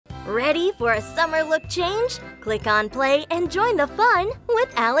Ready for a summer look change? Click on play and join the fun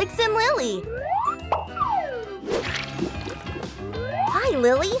with Alex and Lily. Hi,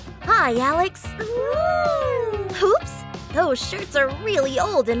 Lily. Hi, Alex. Oops, those shirts are really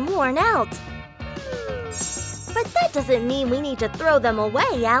old and worn out. But that doesn't mean we need to throw them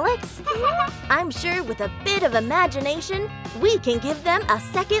away, Alex. I'm sure with a bit of imagination, we can give them a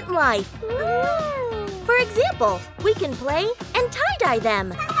second life. For example, we can play and tie-dye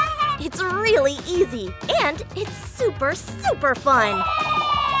them. It's really easy and it's super fun.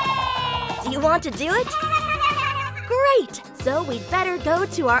 Do you want to do it? Great! So we'd better go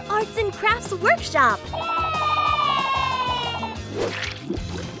to our arts and crafts workshop.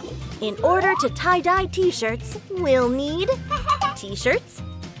 In order to tie-dye t-shirts, we'll need t-shirts,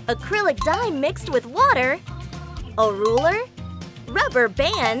 acrylic dye mixed with water, a ruler, rubber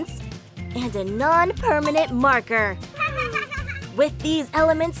bands, and a non-permanent marker. With these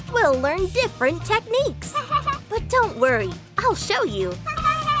elements, we'll learn different techniques. But don't worry, I'll show you.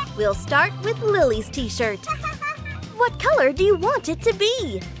 We'll start with Lily's t-shirt. What color do you want it to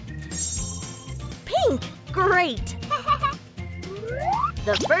be? Pink! Great!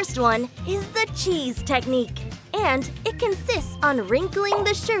 The first one is the cheese technique, and it consists on wrinkling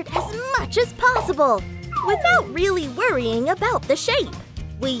the shirt as much as possible without really worrying about the shape.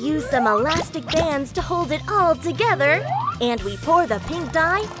 We use some elastic bands to hold it all together, and we pour the pink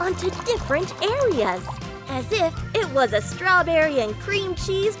dye onto different areas, as if it was a strawberry and cream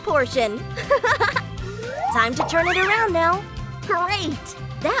cheese portion. Time to turn it around now. Great!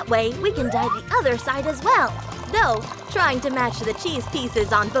 That way we can dye the other side as well. Though, trying to match the cheese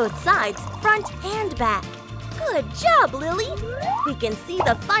pieces on both sides, front and back. Good job, Lily! We can see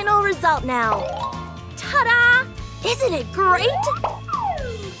the final result now. Ta-da! Isn't it great?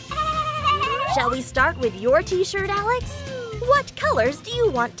 Shall we start with your t-shirt, Alex? What colors do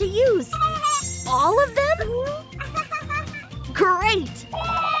you want to use? All of them? Great!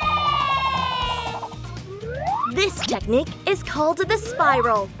 This technique is called the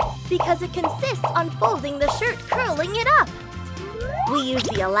spiral because it consists on folding the shirt, curling it up. We use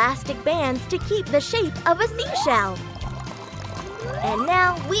the elastic bands to keep the shape of a seashell. And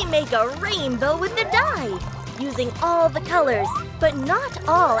now we make a rainbow with the dye, using all the colors, but not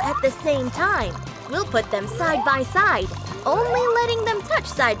all at the same time. We'll put them side by side, only letting them touch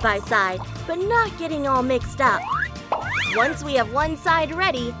side by side, but not getting all mixed up. Once we have one side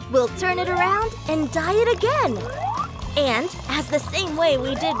ready, we'll turn it around and dye it again. And, as the same way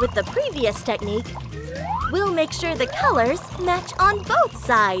we did with the previous technique, we'll make sure the colors match on both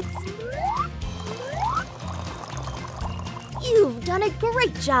sides. You've done a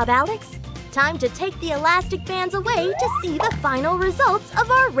great job, Alex. Time to take the elastic bands away to see the final results of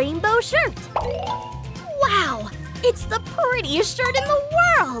our rainbow shirt. Wow! It's the prettiest shirt in the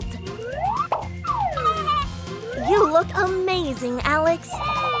world! You look amazing, Alex.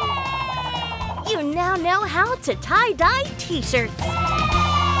 You now know how to tie-dye t-shirts.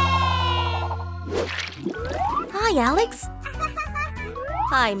 Hi, Alex.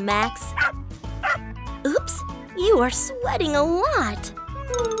 Hi, Max. Oops, you are sweating a lot.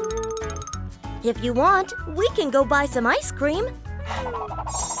 If you want, we can go buy some ice cream.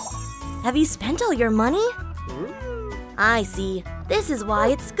 Have you spent all your money? I see. This is why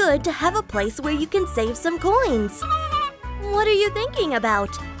it's good to have a place where you can save some coins. What are you thinking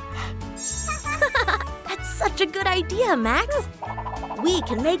about? That's such a good idea, Max. We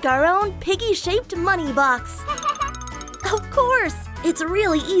can make our own piggy-shaped money box. Of course! It's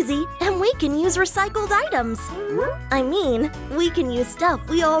really easy, and we can use recycled items. I mean, we can use stuff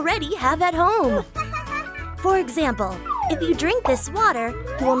we already have at home. For example, if you drink this water,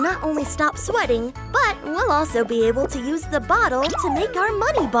 you will not only stop sweating, but we'll also be able to use the bottle to make our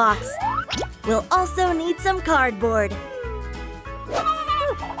money box. We'll also need some cardboard.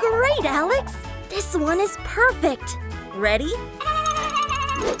 Great, Alex! This one is perfect. Ready?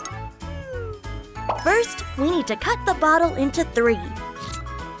 First, we need to cut the bottle into 3.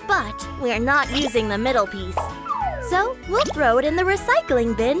 But we're not using the middle piece. So we'll throw it in the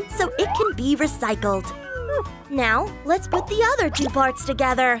recycling bin so it can be recycled. Now, let's put the other 2 parts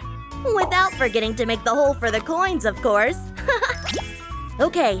together. Without forgetting to make the hole for the coins, of course.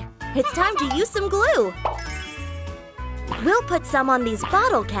 Okay, it's time to use some glue. We'll put some on these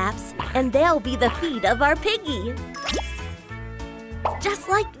bottle caps, and they'll be the feet of our piggy. Just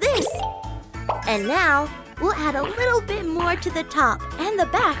like this. And now, we'll add a little bit more to the top and the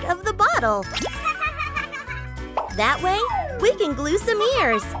back of the bottle. That way, we can glue some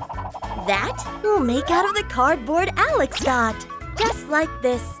ears. That we'll make out of the cardboard Alex got, just like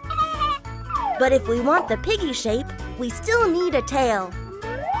this. But if we want the piggy shape, we still need a tail.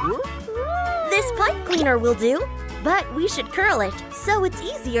 This pipe cleaner will do, but we should curl it so it's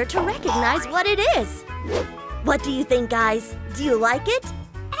easier to recognize what it is. What do you think, guys? Do you like it?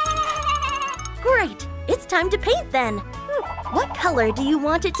 Great! It's time to paint then. What color do you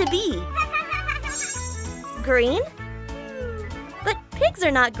want it to be? Green? But pigs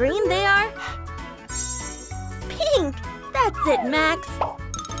are not green, they are pink! That's it, Max.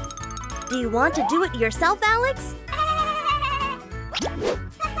 Do you want to do it yourself, Alex?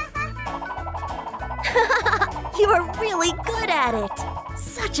 You are really good at it!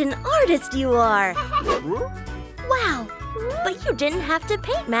 Such an artist you are! Wow! But you didn't have to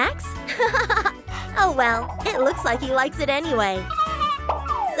paint, Max. Oh well, it looks like he likes it anyway.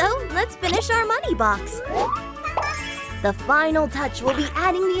 So, let's finish our money box. The final touch will be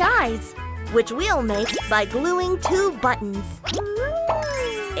adding the eyes, which we'll make by gluing 2 buttons.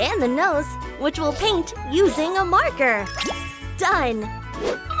 And the nose, which we'll paint using a marker. Done!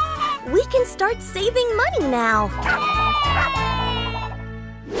 We can start saving money now!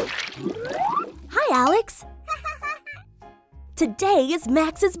 Hi, Alex! Today is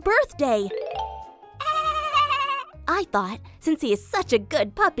Max's birthday! I thought, since he is such a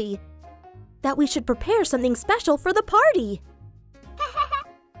good puppy, that we should prepare something special for the party.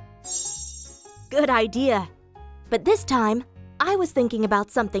 Good idea. But this time, I was thinking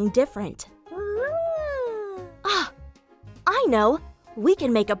about something different. Ah, I know! We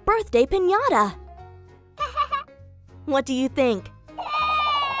can make a birthday piñata! What do you think?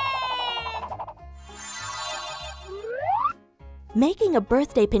 Making a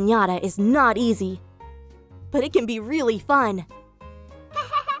birthday piñata is not easy, but it can be really fun.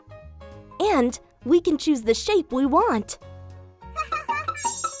 And we can choose the shape we want.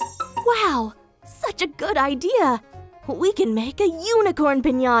 Wow! Such a good idea! We can make a unicorn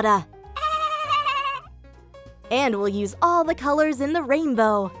piñata! And we'll use all the colors in the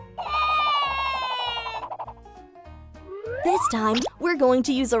rainbow. This time, we're going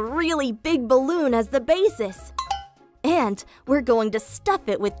to use a really big balloon as the basis. And we're going to stuff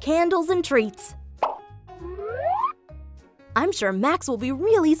it with candles and treats. I'm sure Max will be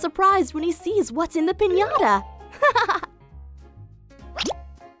really surprised when he sees what's in the piñata.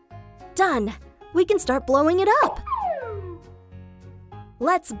 Done! We can start blowing it up.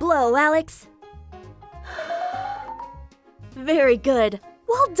 Let's blow, Alex. Very good.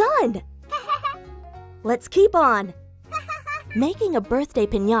 Well done! Let's keep on. Making a birthday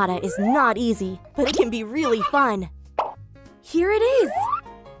piñata is not easy, but it can be really fun. Here it is!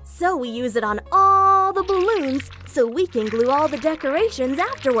 So we use it on all the balloons so we can glue all the decorations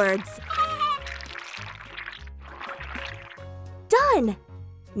afterwards. Done!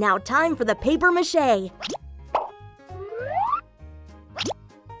 Now time for the paper mache.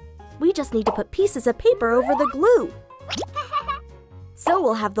 We just need to put pieces of paper over the glue. So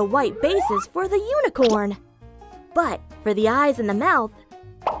we'll have the white bases for the unicorn. But for the eyes and the mouth,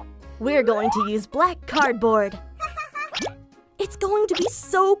 we're going to use black cardboard. It's going to be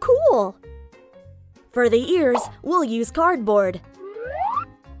so cool! For the ears, we'll use cardboard.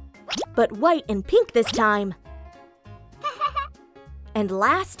 But white and pink this time. And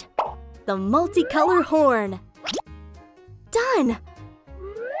last, the multicolor horn. Done!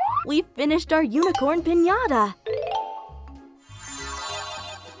 We've finished our unicorn piñata.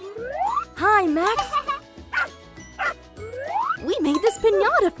 Hi, Max! We made this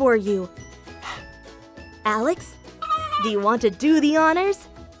piñata for you. Alex, do you want to do the honors?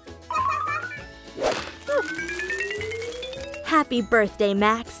 Happy birthday,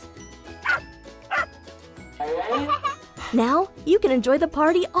 Max. Now you can enjoy the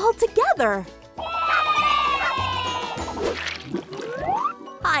party all together.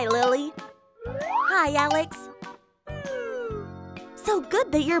 Hi, Lily. Hi, Alex. So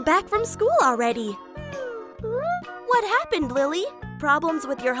good that you're back from school already. What happened, Lily? Problems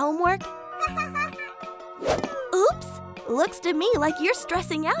with your homework? Oops! Looks to me like you're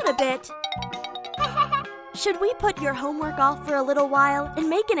stressing out a bit. Should we put your homework off for a little while and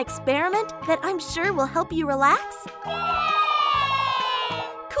make an experiment that I'm sure will help you relax?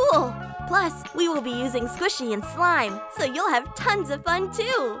 Cool! Plus, we will be using Squishy and slime, so you'll have tons of fun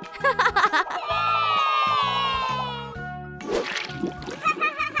too!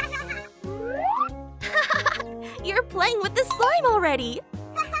 You're playing with the slime already!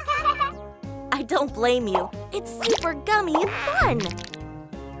 I don't blame you. It's super gummy and fun!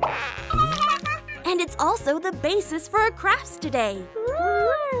 And it's also the basis for our crafts today.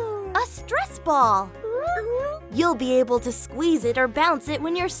 A stress ball! You'll be able to squeeze it or bounce it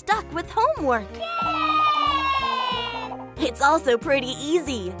when you're stuck with homework. It's also pretty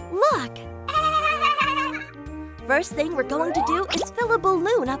easy. Look! first thing we're going to do is fill a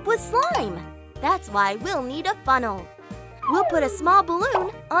balloon up with slime. That's why we'll need a funnel. We'll put a small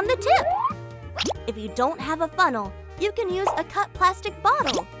balloon on the tip. If you don't have a funnel, you can use a cut plastic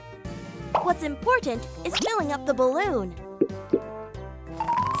bottle. What's important is filling up the balloon.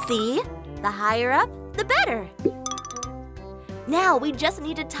 See? The higher up, the better. Now we just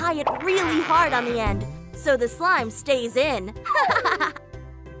need to tie it really hard on the end so the slime stays in.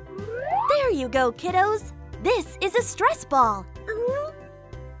 There you go, kiddos. This is a stress ball.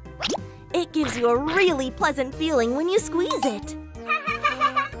 It gives you a really pleasant feeling when you squeeze it.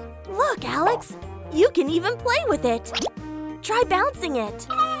 Look, Alex, you can even play with it. Try bouncing it.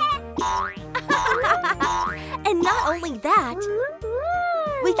 And not only that,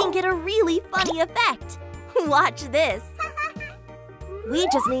 we can get a really funny effect. Watch this. We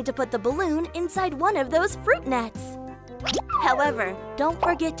just need to put the balloon inside one of those fruit nets. However, don't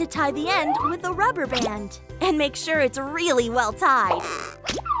forget to tie the end with a rubber band. And make sure it's really well tied.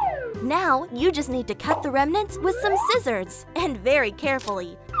 Now, you just need to cut the remnants with some scissors, and very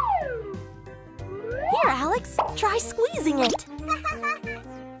carefully. Here, Alex, try squeezing it.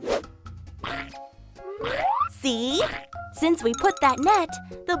 See? Since we put that net,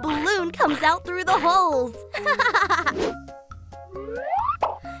 the balloon comes out through the holes.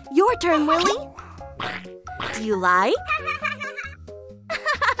 Your turn, Lily. Do you like?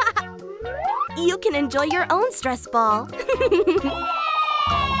 You can enjoy your own stress ball.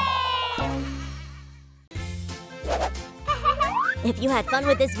 If you had fun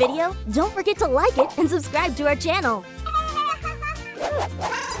with this video, don't forget to like it and subscribe to our channel.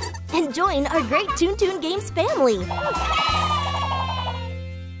 And join our great Toon Toon Games family.